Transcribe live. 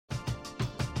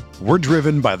We're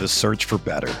driven by the search for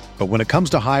better. But when it comes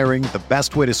to hiring, the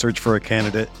best way to search for a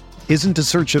candidate isn't to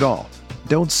search at all.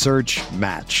 Don't search,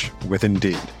 match with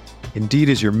Indeed. Indeed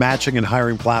is your matching and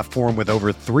hiring platform with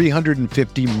over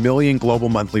 350 million global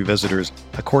monthly visitors,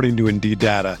 according to Indeed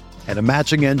data, and a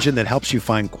matching engine that helps you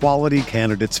find quality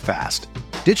candidates fast.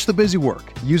 Ditch the busy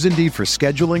work. Use Indeed for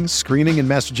scheduling, screening, and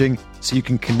messaging so you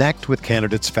can connect with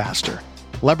candidates faster.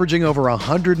 Leveraging over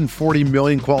 140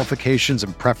 million qualifications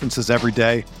and preferences every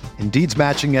day, Indeed's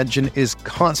matching engine is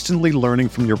constantly learning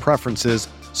from your preferences,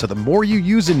 so the more you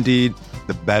use Indeed,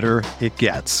 the better it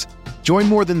gets. Join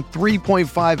more than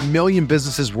 3.5 million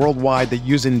businesses worldwide that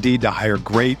use Indeed to hire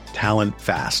great talent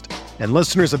fast. And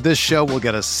listeners of this show will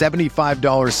get a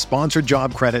 $75 sponsored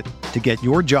job credit to get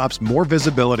your jobs more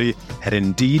visibility at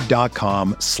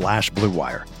Indeed.com/Blue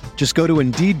Wire. Just go to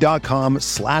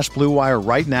Indeed.com/Blue Wire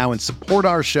right now and support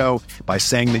our show by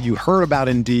saying that you heard about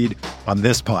Indeed on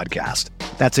this podcast.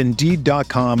 That's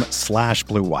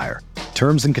Indeed.com/Blue Wire.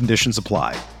 Terms and conditions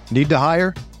apply. Need to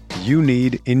hire? You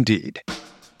need Indeed.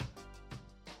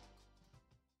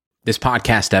 This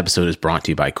podcast episode is brought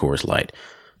to you by Coors Light.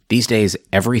 These days,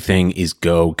 everything is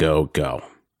go, go, go.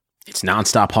 It's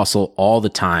nonstop hustle all the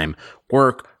time.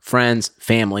 Work, friends,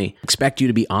 family expect you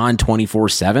to be on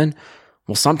 24/7.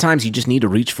 Well, sometimes you just need to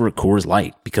reach for a Coors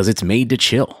Light because it's made to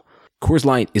chill. Coors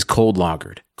Light is cold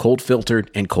lagered, cold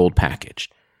filtered, and cold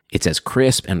packaged. It's as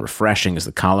crisp and refreshing as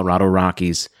the Colorado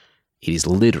Rockies. It is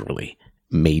literally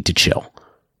made to chill.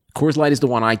 Coors Light is the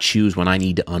one I choose when I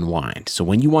need to unwind. So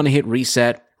when you want to hit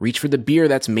reset, reach for the beer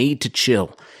that's made to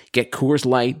chill. Get Coors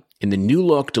Light in the new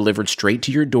look delivered straight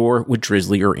to your door with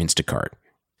Drizzly or Instacart.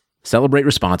 Celebrate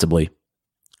responsibly.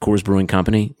 Coors Brewing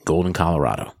Company, Golden,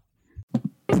 Colorado.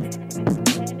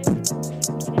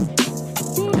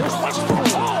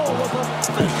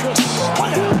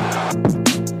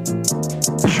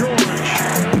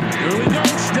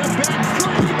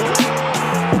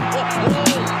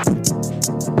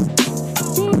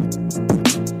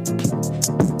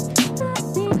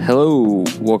 Hello,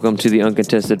 welcome to the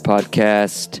Uncontested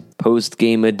Podcast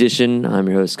post-game edition. I'm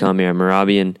your host, Kami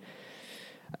Merabian.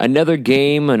 Another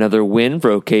game, another win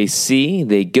for OKC.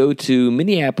 They go to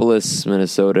Minneapolis,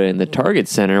 Minnesota in the Target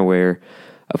Center where,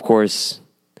 of course,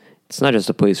 it's not just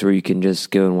a place where you can just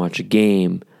go and watch a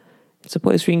game. It's a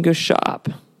place where you can go shop.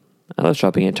 I love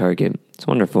shopping at Target. It's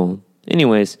wonderful.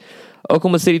 Anyways,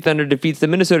 Oklahoma City Thunder defeats the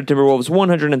Minnesota Timberwolves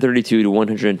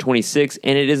 132-126,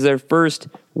 and it is their first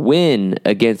win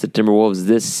against the Timberwolves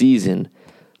this season.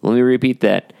 Let me repeat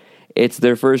that. It's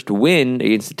their first win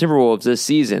against the Timberwolves this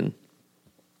season.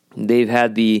 They've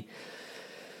had the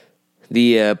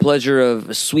pleasure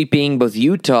of sweeping both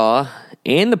Utah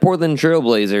and the Portland Trail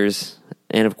Blazers,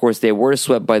 and of course they were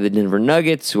swept by the Denver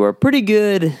Nuggets, who are pretty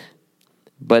good,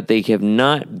 but they have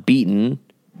not beaten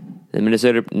the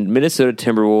Minnesota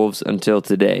Timberwolves until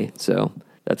today. So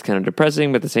that's kind of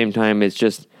depressing, but at the same time, it's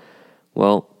just,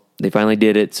 well, they finally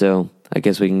did it, so I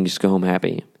guess we can just go home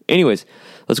happy. Anyways,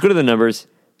 let's go to the numbers.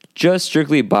 Just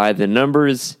strictly by the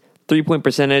numbers, 3-point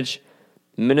percentage,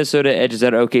 Minnesota edges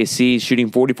out OKC, shooting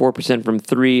 44% from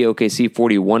 3, OKC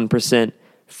 41%.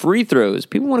 Free throws,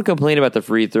 people want to complain about the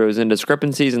free throws and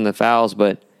discrepancies in the fouls,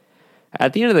 but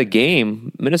at the end of the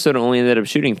game, Minnesota only ended up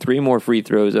shooting 3 more free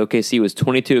throws. OKC was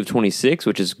 22 of 26,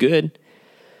 which is good.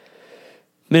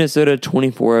 Minnesota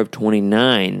 24 of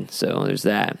 29, so there's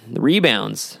that. The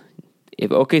rebounds.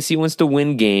 If OKC wants to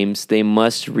win games, they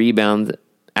must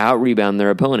out-rebound their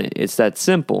opponent. It's that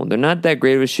simple. They're not that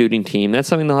great of a shooting team. That's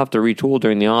something they'll have to retool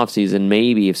during the offseason,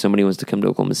 maybe if somebody wants to come to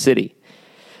Oklahoma City.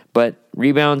 But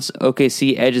rebounds,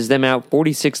 OKC edges them out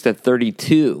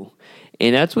 46-32.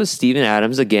 And that's with Steven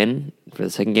Adams, again, for the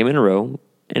second game in a row,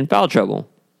 in foul trouble.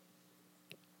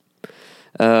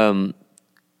 Going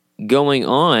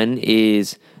on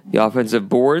is the offensive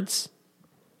boards.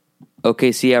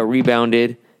 OKC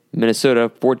out-rebounded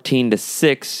Minnesota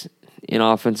 14-6 in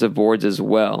offensive boards as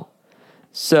well.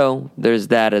 So there's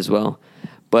that as well.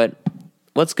 But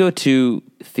let's go to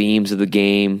themes of the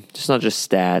game, just not just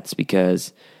stats,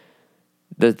 because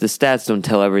the stats don't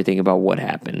tell everything about what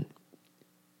happened.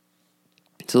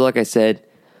 So like I said,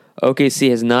 OKC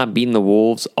has not beaten the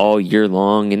Wolves all year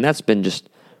long, and that's been just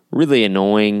really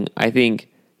annoying. I think,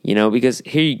 because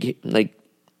the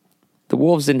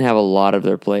Wolves didn't have a lot of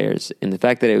their players, and the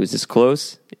fact that it was this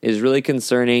close is really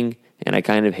concerning, and I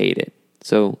kind of hate it.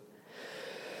 So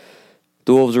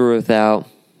the Wolves were without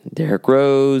Derrick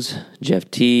Rose,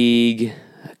 Jeff Teague,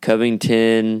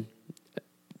 Covington,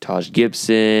 Taj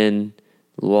Gibson,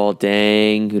 Luol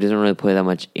Deng, who doesn't really play that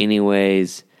much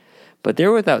anyways. But they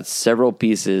were without several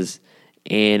pieces,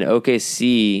 and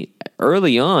OKC,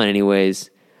 early on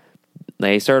anyways,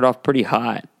 they started off pretty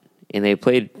hot, and they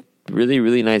played really,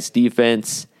 really nice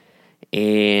defense,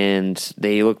 and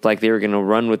they looked like they were going to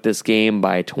run with this game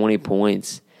by 20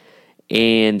 points,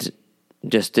 and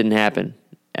just didn't happen.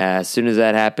 As soon as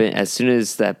that happened, as soon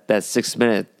as that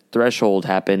 6-minute threshold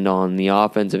happened on the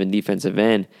offensive and defensive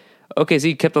end,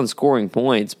 OKC kept on scoring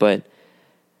points, but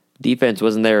defense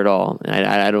wasn't there at all. And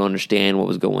I don't understand what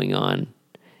was going on.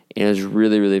 And it was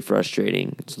really, really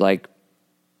frustrating. It's like,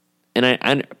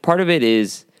 and part of it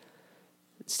is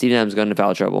Steven Adams got into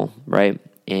foul trouble, right?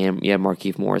 And you have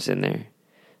Markieff Morris in there.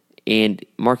 And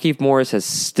Markieff Morris has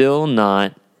still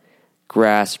not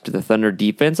grasped the Thunder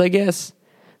defense, I guess,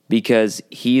 because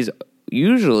he's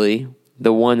usually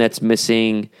the one that's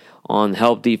missing on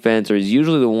help defense, or he's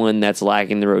usually the one that's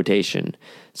lacking the rotation.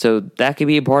 So that could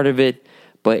be a part of it,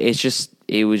 but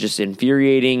it was just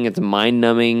infuriating. It's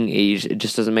mind-numbing. It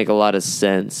just doesn't make a lot of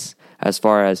sense as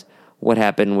far as what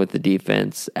happened with the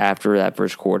defense after that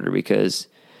first quarter, because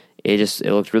it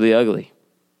looked really ugly.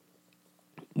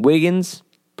 Wiggins,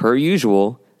 per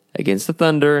usual, against the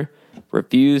Thunder,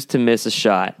 refused to miss a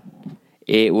shot.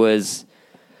 It was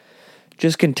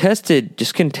just contested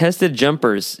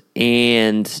jumpers,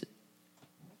 and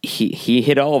he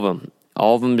hit all of them.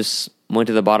 All of them just went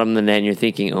to the bottom of the net, and you're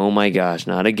thinking, oh my gosh,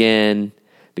 not again.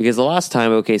 Because the last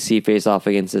time OKC faced off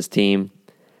against this team,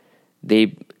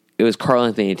 it was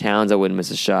Karl-Anthony Towns that wouldn't miss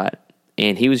a shot.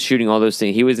 And he was shooting all those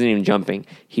things. He wasn't even jumping.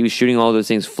 He was shooting all those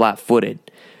things flat-footed.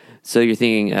 So you're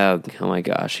thinking, oh my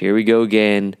gosh, here we go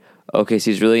again.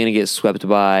 OKC's really going to get swept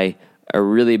by a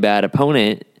really bad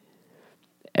opponent.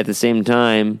 At the same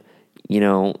time,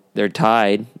 they're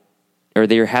tied, or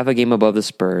they're half a game above the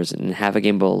Spurs and half a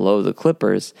game below the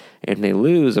Clippers. And if they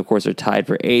lose, of course, they're tied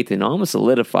for 8th and almost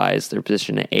solidifies their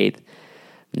position at 8th.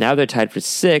 Now they're tied for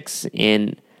 6th,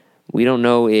 and we don't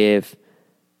know if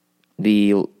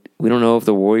the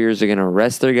Warriors are going to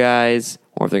rest their guys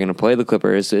or if they're going to play the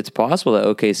Clippers. So it's possible that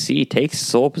OKC takes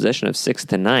sole possession of 6th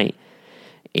tonight,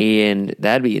 and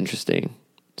that'd be interesting.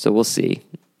 So we'll see.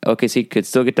 OKC could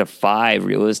still get to 5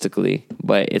 realistically,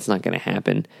 but it's not going to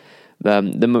happen.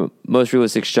 The most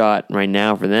realistic shot right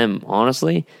now for them,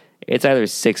 honestly, it's either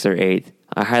 6th or 8th.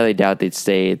 I highly doubt they'd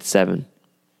stay at 7.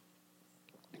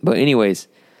 But anyways,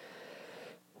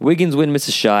 Wiggins wouldn't miss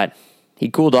a shot. He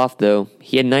cooled off, though.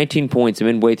 He had 19 points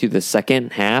midway through the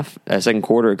second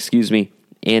quarter,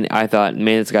 and I thought,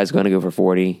 man, this guy's going to go for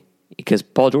 40 because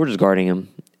Paul George is guarding him.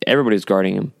 Everybody's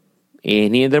guarding him.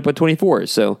 And he ended up with 24.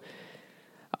 So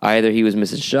either he was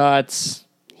missing shots,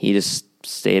 he just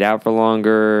stayed out for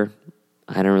longer.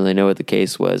 I don't really know what the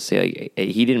case was. He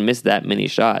didn't miss that many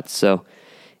shots, so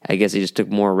I guess he just took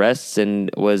more rests and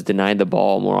was denied the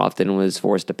ball more often and was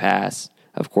forced to pass,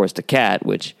 of course, to Cat,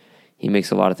 which he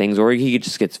makes a lot of things, or he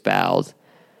just gets fouled.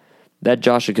 That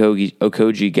Josh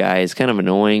Okogie guy is kind of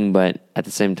annoying, but at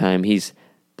the same time, he's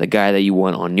the guy that you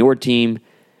want on your team.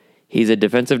 He's a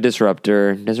defensive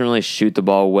disruptor, doesn't really shoot the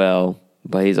ball well,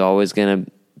 but he's always going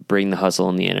to bring the hustle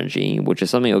and the energy, which is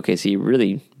something OKC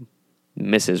really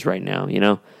misses right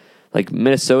now, Like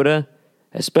Minnesota,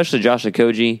 especially Josh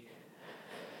Okogie,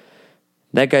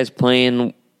 that guy's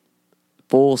playing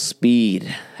full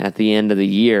speed at the end of the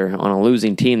year on a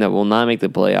losing team that will not make the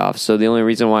playoffs. So the only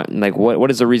reason why,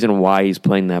 what is the reason why he's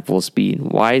playing that full speed?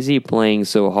 Why is he playing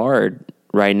so hard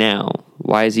right now?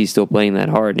 Why is he still playing that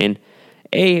hard? And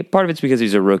A, part of it's because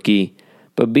he's a rookie,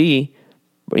 but B,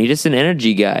 he's just an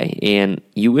energy guy, and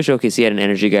you wish OKC had an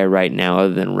energy guy right now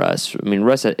other than Russ. I mean,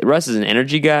 Russ is an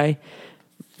energy guy,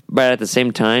 but at the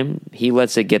same time, he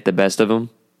lets it get the best of him.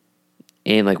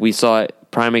 And like we saw,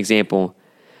 prime example,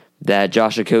 that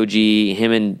Josh Okogie,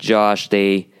 him and Josh,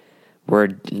 I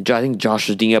think Josh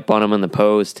was dinging up on him on the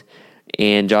post,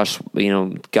 and Josh,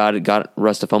 got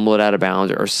Russ to fumble it out of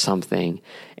bounds or something,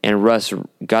 and Russ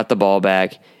got the ball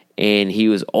back, and he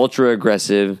was ultra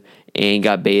aggressive and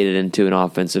got baited into an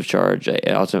offensive charge.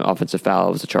 Offensive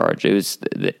foul was a charge.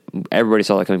 Everybody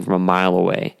saw that coming from a mile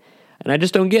away, and I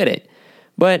just don't get it.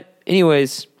 But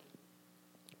anyways,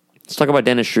 let's talk about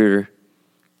Dennis Schroeder.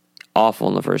 Awful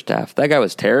in the first half. That guy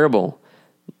was terrible.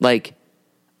 Like,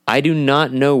 I do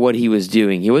not know what he was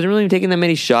doing. He wasn't really taking that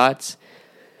many shots.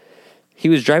 He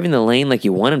was driving the lane like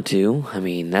you want him to. I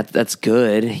mean, that's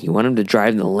good. You want him to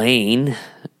drive the lane,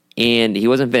 and he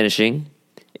wasn't finishing.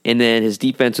 And then his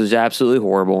defense was absolutely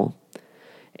horrible.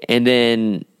 And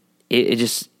then it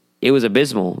was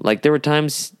abysmal. Like, there were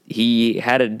times he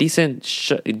had a decent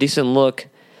look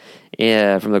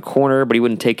from the corner, but he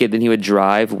wouldn't take it. Then he would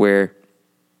drive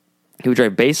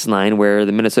baseline where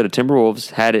the Minnesota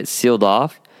Timberwolves had it sealed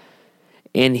off,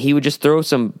 and he would just throw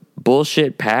some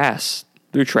bullshit pass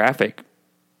through traffic.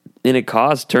 And it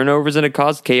caused turnovers, and it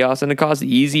caused chaos, and it caused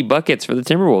easy buckets for the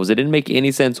Timberwolves. It didn't make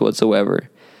any sense whatsoever.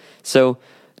 So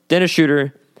Dennis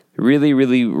Schroeder, really,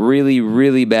 really, really,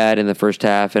 really bad in the first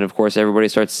half. And, of course, everybody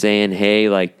starts saying, hey,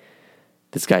 like,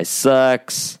 this guy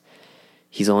sucks.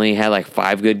 He's only had, like,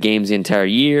 5 good games the entire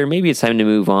year. Maybe it's time to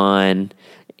move on.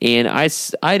 And I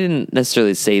didn't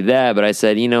necessarily say that, but I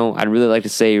said, I'd really like to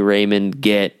say Raymond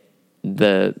get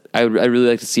I'd really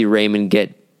like to see Raymond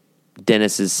get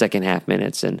Dennis's second half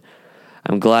minutes, and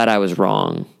I'm glad I was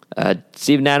wrong.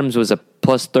 Steven Adams was a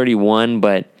plus 31,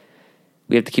 but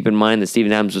we have to keep in mind that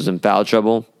Steven Adams was in foul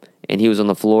trouble, and he was on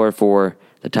the floor for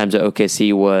the times that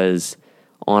OKC was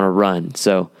on a run.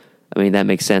 So, I mean, that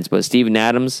makes sense. But Steven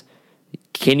Adams,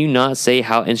 can you not say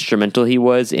how instrumental he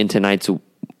was in tonight's,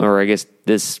 or I guess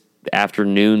this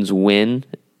afternoon's win?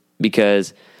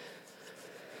 Because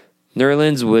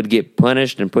Nerlens would get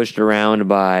punished and pushed around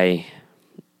by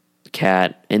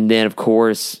Cat, and then of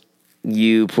course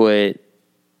you're going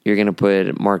to put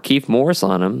Markieff Morris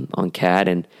on Cat,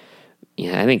 and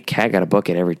I think Cat got a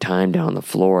bucket every time down the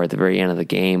floor at the very end of the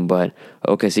game, but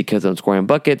OKC kept on scoring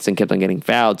buckets and kept on getting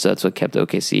fouled, so that's what kept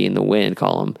OKC in the win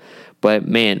column. But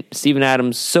man, Steven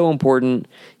Adams, so important.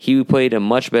 He played a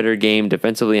much better game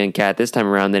defensively on Cat this time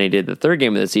around than he did the third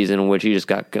game of the season, in which he just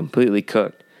got completely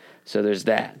cooked. So there's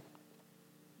that.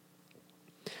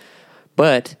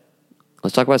 But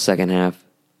let's talk about second half.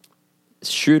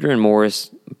 Schroeder and Morris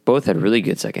both had really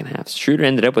good second halves. Schroeder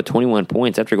ended up with 21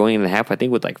 points after going into the half, I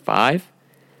think, with like 5.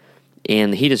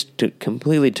 And he just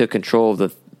completely took control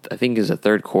of I think it was the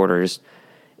third quarters.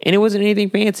 And it wasn't anything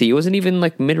fancy. It wasn't even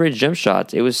like mid-range jump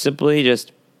shots. It was simply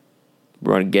just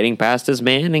getting past his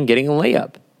man and getting a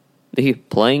layup.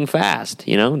 Playing fast,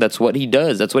 That's what he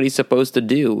does. That's what he's supposed to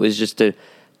do, is just to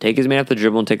take his man off the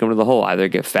dribble and take him to the hole. Either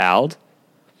get fouled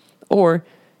or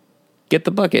get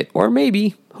the bucket, or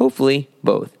maybe, hopefully,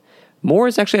 both.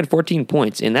 Morris actually had 14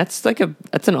 points, and that's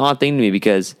an odd thing to me,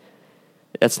 because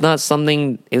that's not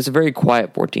something. It was a very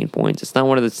quiet 14 points. It's not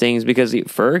one of those things, because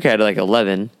Ferg had like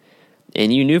 11,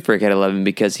 and you knew Ferg had 11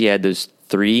 because he had those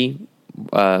 3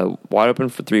 wide open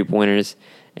for 3-pointers,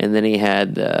 and then he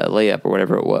had the layup or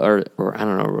whatever it was, or I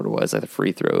don't know what it was, like the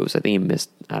free throws. I think he missed.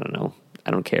 I don't know.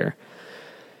 I don't care.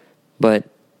 But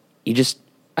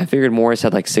I figured Morris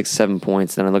had like 6-7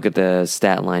 points. Then I look at the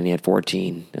stat line, he had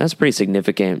 14. That's pretty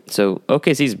significant. So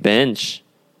OKC's bench,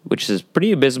 which is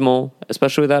pretty abysmal,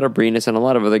 especially without Abrines and a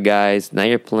lot of other guys. Now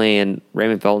you're playing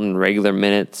Raymond Felton regular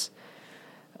minutes.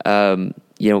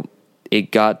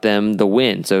 It got them the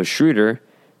win. So Schroeder,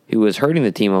 who was hurting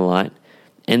the team a lot,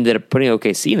 ended up putting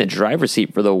OKC in the driver's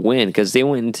seat for the win, because they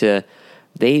went into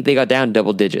they got down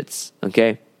double digits.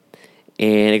 Okay.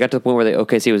 And it got to the point where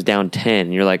OKC was down 10.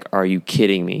 And you're like, are you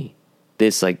kidding me?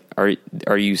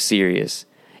 Are you serious?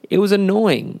 It was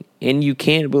annoying. And you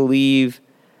can't believe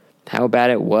how bad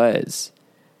it was.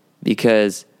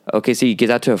 Because OKC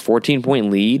gets out to a 14-point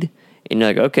lead. And you're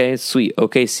like, okay, sweet.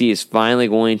 OKC is finally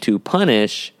going to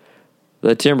punish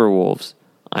the Timberwolves.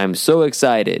 I'm so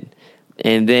excited.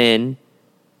 And then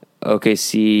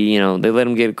OKC, they let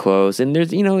them get close. And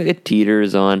there's, it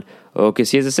teeters on.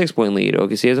 OKC has a 6-point lead.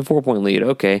 OKC has a 4-point lead.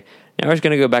 Okay, now we're just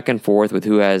going to go back and forth with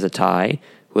who has a tie,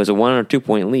 who has a 1 or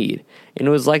 2-point lead. And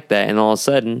it was like that. And all of a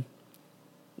sudden,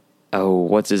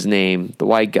 what's his name? The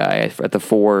white guy at the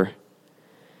 4.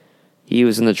 He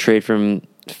was in the trade from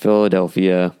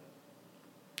Philadelphia.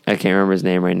 I can't remember his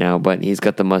name right now, but he's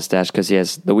got the mustache, because he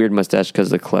has the weird mustache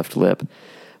because of the cleft lip.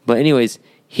 But anyways,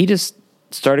 he just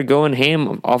started going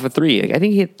ham off a 3. I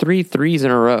think he hit 3 threes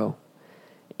in a row.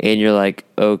 And you're like,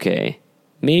 okay,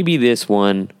 maybe this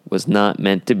one was not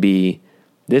meant to be.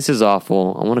 This is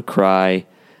awful. I want to cry.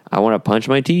 I want to punch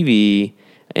my TV.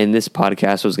 And this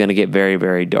podcast was going to get very,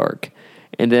 very dark.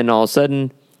 And then all of a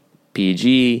sudden,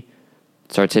 PG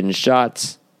starts hitting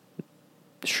shots.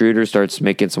 Schroeder starts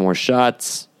making some more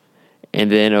shots. And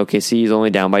then OKC is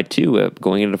only down by 2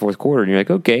 going into the fourth quarter. And you're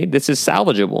like, okay, this is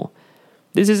salvageable.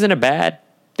 This isn't a bad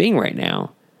thing right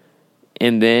now.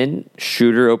 And then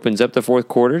Schroeder opens up the fourth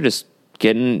quarter, just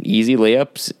getting easy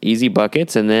layups, easy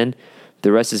buckets, and then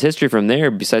the rest is history from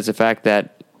there, besides the fact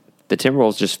that the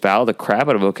Timberwolves just fouled the crap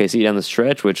out of OKC down the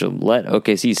stretch, which let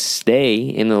OKC stay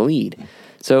in the lead.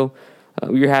 So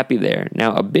you're happy there.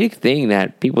 Now, a big thing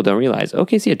that people don't realize,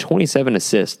 OKC had 27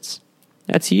 assists.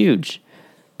 That's huge,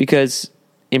 because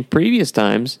in previous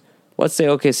times, let's say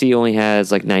OKC only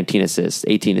has like 19 assists,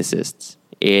 18 assists,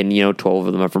 and 12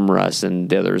 of them are from Russ, and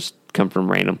the others come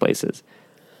from random places.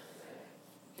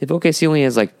 If OKC only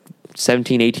has like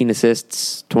 17, 18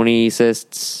 assists, 20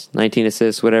 assists, 19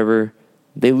 assists, whatever,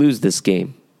 they lose this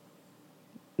game.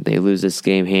 They lose this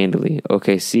game handily.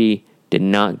 OKC did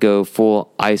not go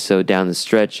full ISO down the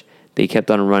stretch. They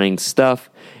kept on running stuff,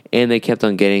 and they kept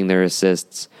on getting their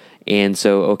assists. And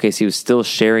so OKC was still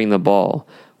sharing the ball.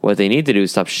 What they need to do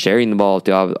is stop sharing the ball with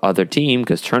the other team,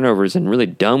 because turnovers and really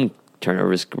dumb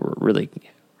turnovers were really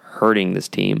hurting this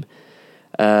team.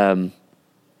 So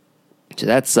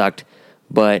that sucked.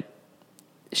 But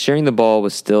sharing the ball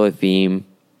was still a theme.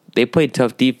 They played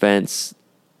tough defense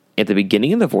at the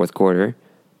beginning of the fourth quarter,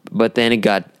 but then it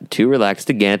got too relaxed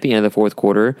again at the end of the fourth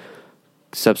quarter.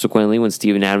 Subsequently, when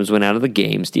Steven Adams went out of the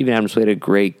game, Steven Adams played a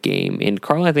great game. And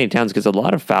Karl-Anthony Towns gets a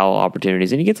lot of foul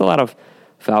opportunities, and he gets a lot of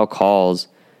foul calls.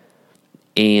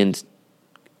 And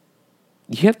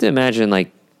you have to imagine,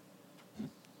 like,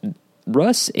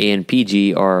 Russ and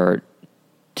PG are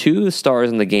two stars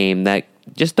in the game that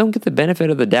just don't get the benefit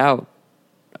of the doubt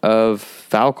of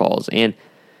foul calls. And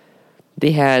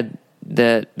they had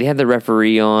the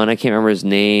referee on, I can't remember his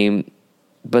name,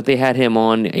 but they had him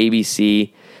on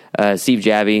ABC, Steve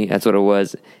Javie, that's what it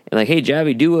was. And like, hey,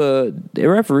 Javie, the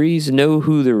referees know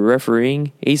who they're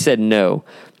refereeing? He said no.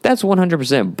 That's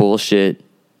 100% bullshit.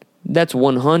 That's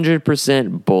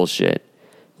 100% bullshit.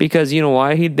 Because you know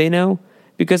why they know?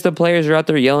 Because the players are out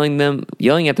there yelling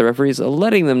at the referees,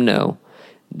 letting them know.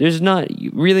 There's not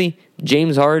really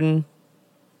James Harden.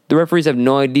 The referees have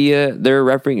no idea they're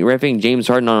refereeing James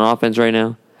Harden on offense right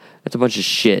now. That's a bunch of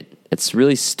shit. It's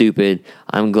really stupid.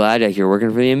 I'm glad that you're working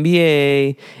for the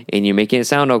NBA and you're making it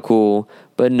sound all cool.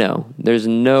 But no, there's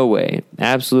no way.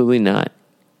 Absolutely not.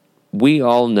 We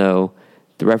all know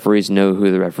the referees know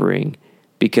who they're refereeing,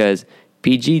 because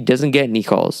PG doesn't get any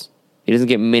calls. He doesn't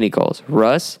get many calls.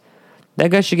 Russ,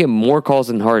 that guy should get more calls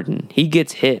than Harden. He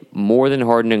gets hit more than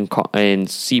Harden and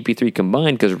CP3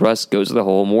 combined, because Russ goes to the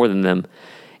hole more than them.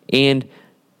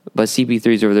 But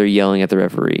CP3's over there yelling at the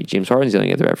referee. James Harden's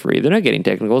yelling at the referee. They're not getting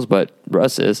technicals, but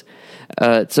Russ is.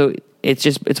 So it's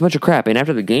a bunch of crap. And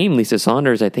after the game, Lisa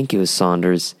Saunders, I think it was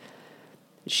Saunders,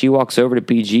 she walks over to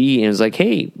PG and was like,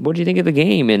 hey, what do you think of the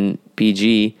game? And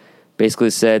PG basically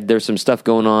said there's some stuff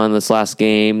going on this last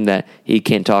game that he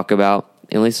can't talk about.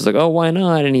 And Lisa's like, oh, why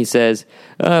not? And he says,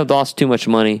 I've lost too much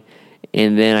money.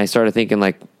 And then I started thinking,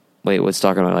 like, wait, what's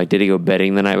talking about? Like, did he go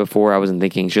betting the night before? I wasn't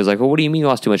thinking. She was like, well, what do you mean you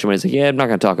lost too much money? He's like, yeah, I'm not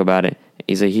going to talk about it.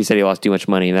 He said he lost too much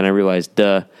money. And then I realized,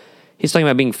 duh. He's talking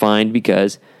about being fined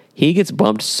because he gets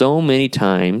bumped so many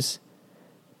times,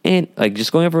 and like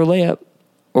just going up for a layup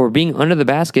or being under the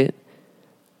basket,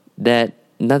 that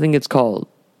nothing gets called.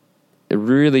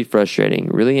 Really frustrating,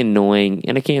 really annoying,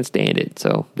 and I can't stand it.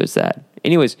 So there's that.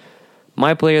 Anyways,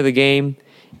 my player of the game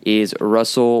is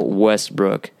Russell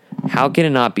Westbrook. How can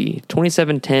it not be?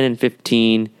 27, 10, and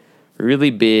 15.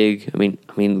 Really big. I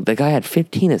mean, the guy had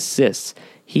 15 assists.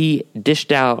 He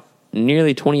dished out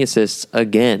nearly 20 assists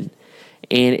again.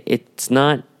 And it's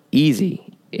not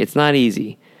easy. It's not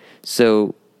easy.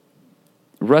 So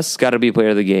Russ got to be player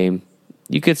of the game.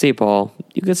 You could say Paul.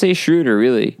 You could say Schroeder,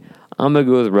 really. I'm going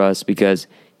to go with Russ because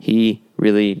he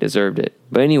really deserved it.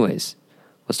 But anyways,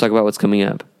 let's talk about what's coming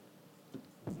up.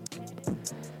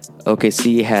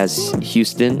 OKC has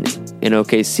Houston in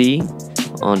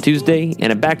OKC on Tuesday,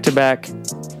 and a back-to-back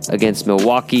against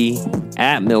Milwaukee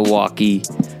at Milwaukee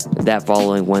that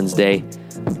following Wednesday.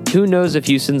 Who knows if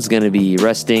Houston's going to be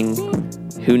resting?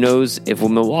 Who knows if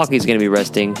Milwaukee's going to be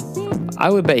resting? I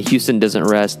would bet Houston doesn't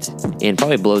rest and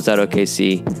probably blows out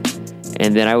OKC.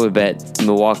 And then I would bet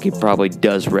Milwaukee probably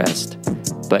does rest.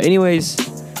 But anyways,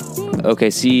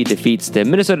 OKC defeats the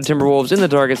Minnesota Timberwolves in the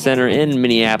Target Center in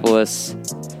Minneapolis.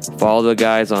 Follow the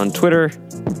guys on Twitter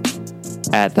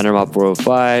at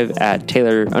ThunderMob405, at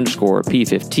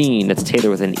Taylor_P15. That's Taylor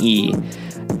with an E.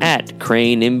 At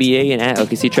Crane NBA and at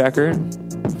OKC Tracker.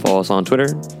 Follow us on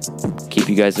Twitter. Keep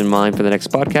you guys in mind for the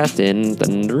next podcast in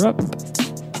Thunder Up.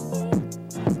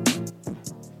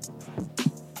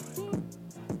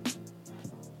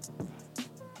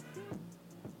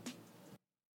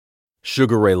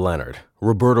 Sugar Ray Leonard,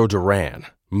 Roberto Duran,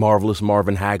 Marvelous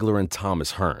Marvin Hagler, and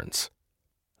Thomas Hearns.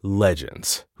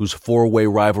 Legends, whose four-way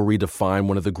rivalry defined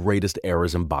one of the greatest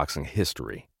eras in boxing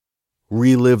history.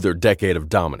 Relive their decade of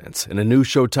dominance in a new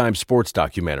Showtime sports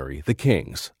documentary, The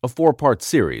Kings, a 4-part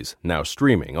series now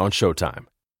streaming on Showtime.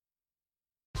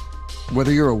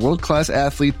 Whether you're a world-class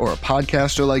athlete or a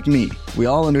podcaster like me, we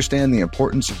all understand the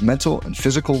importance of mental and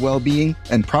physical well-being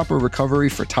and proper recovery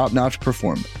for top-notch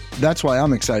performance. That's why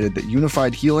I'm excited that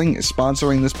Unified Healing is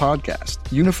sponsoring this podcast.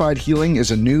 Unified Healing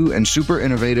is a new and super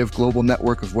innovative global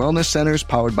network of wellness centers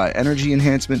powered by Energy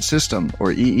Enhancement System,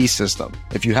 or EE System.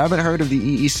 If you haven't heard of the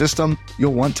EE System,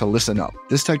 you'll want to listen up.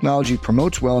 This technology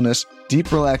promotes wellness, deep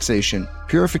relaxation,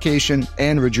 purification,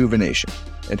 and rejuvenation.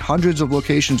 At hundreds of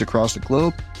locations across the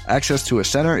globe, Access to a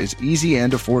center is easy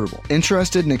and affordable.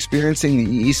 Interested in experiencing the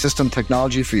EE System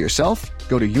technology for yourself?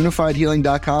 Go to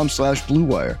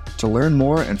unifiedhealing.com/bluewire to learn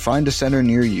more and find a center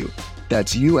near you.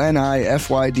 That's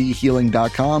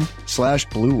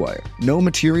unifydhealing.com/bluewire. No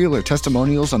material or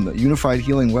testimonials on the Unified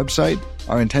Healing website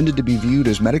are intended to be viewed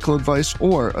as medical advice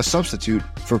or a substitute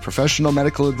for professional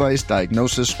medical advice,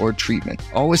 diagnosis, or treatment.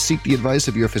 Always seek the advice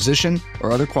of your physician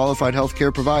or other qualified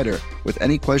healthcare provider with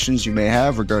any questions you may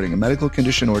have regarding a medical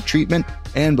condition or treatment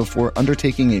and before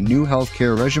undertaking a new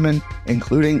healthcare regimen,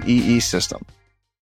 including EE System.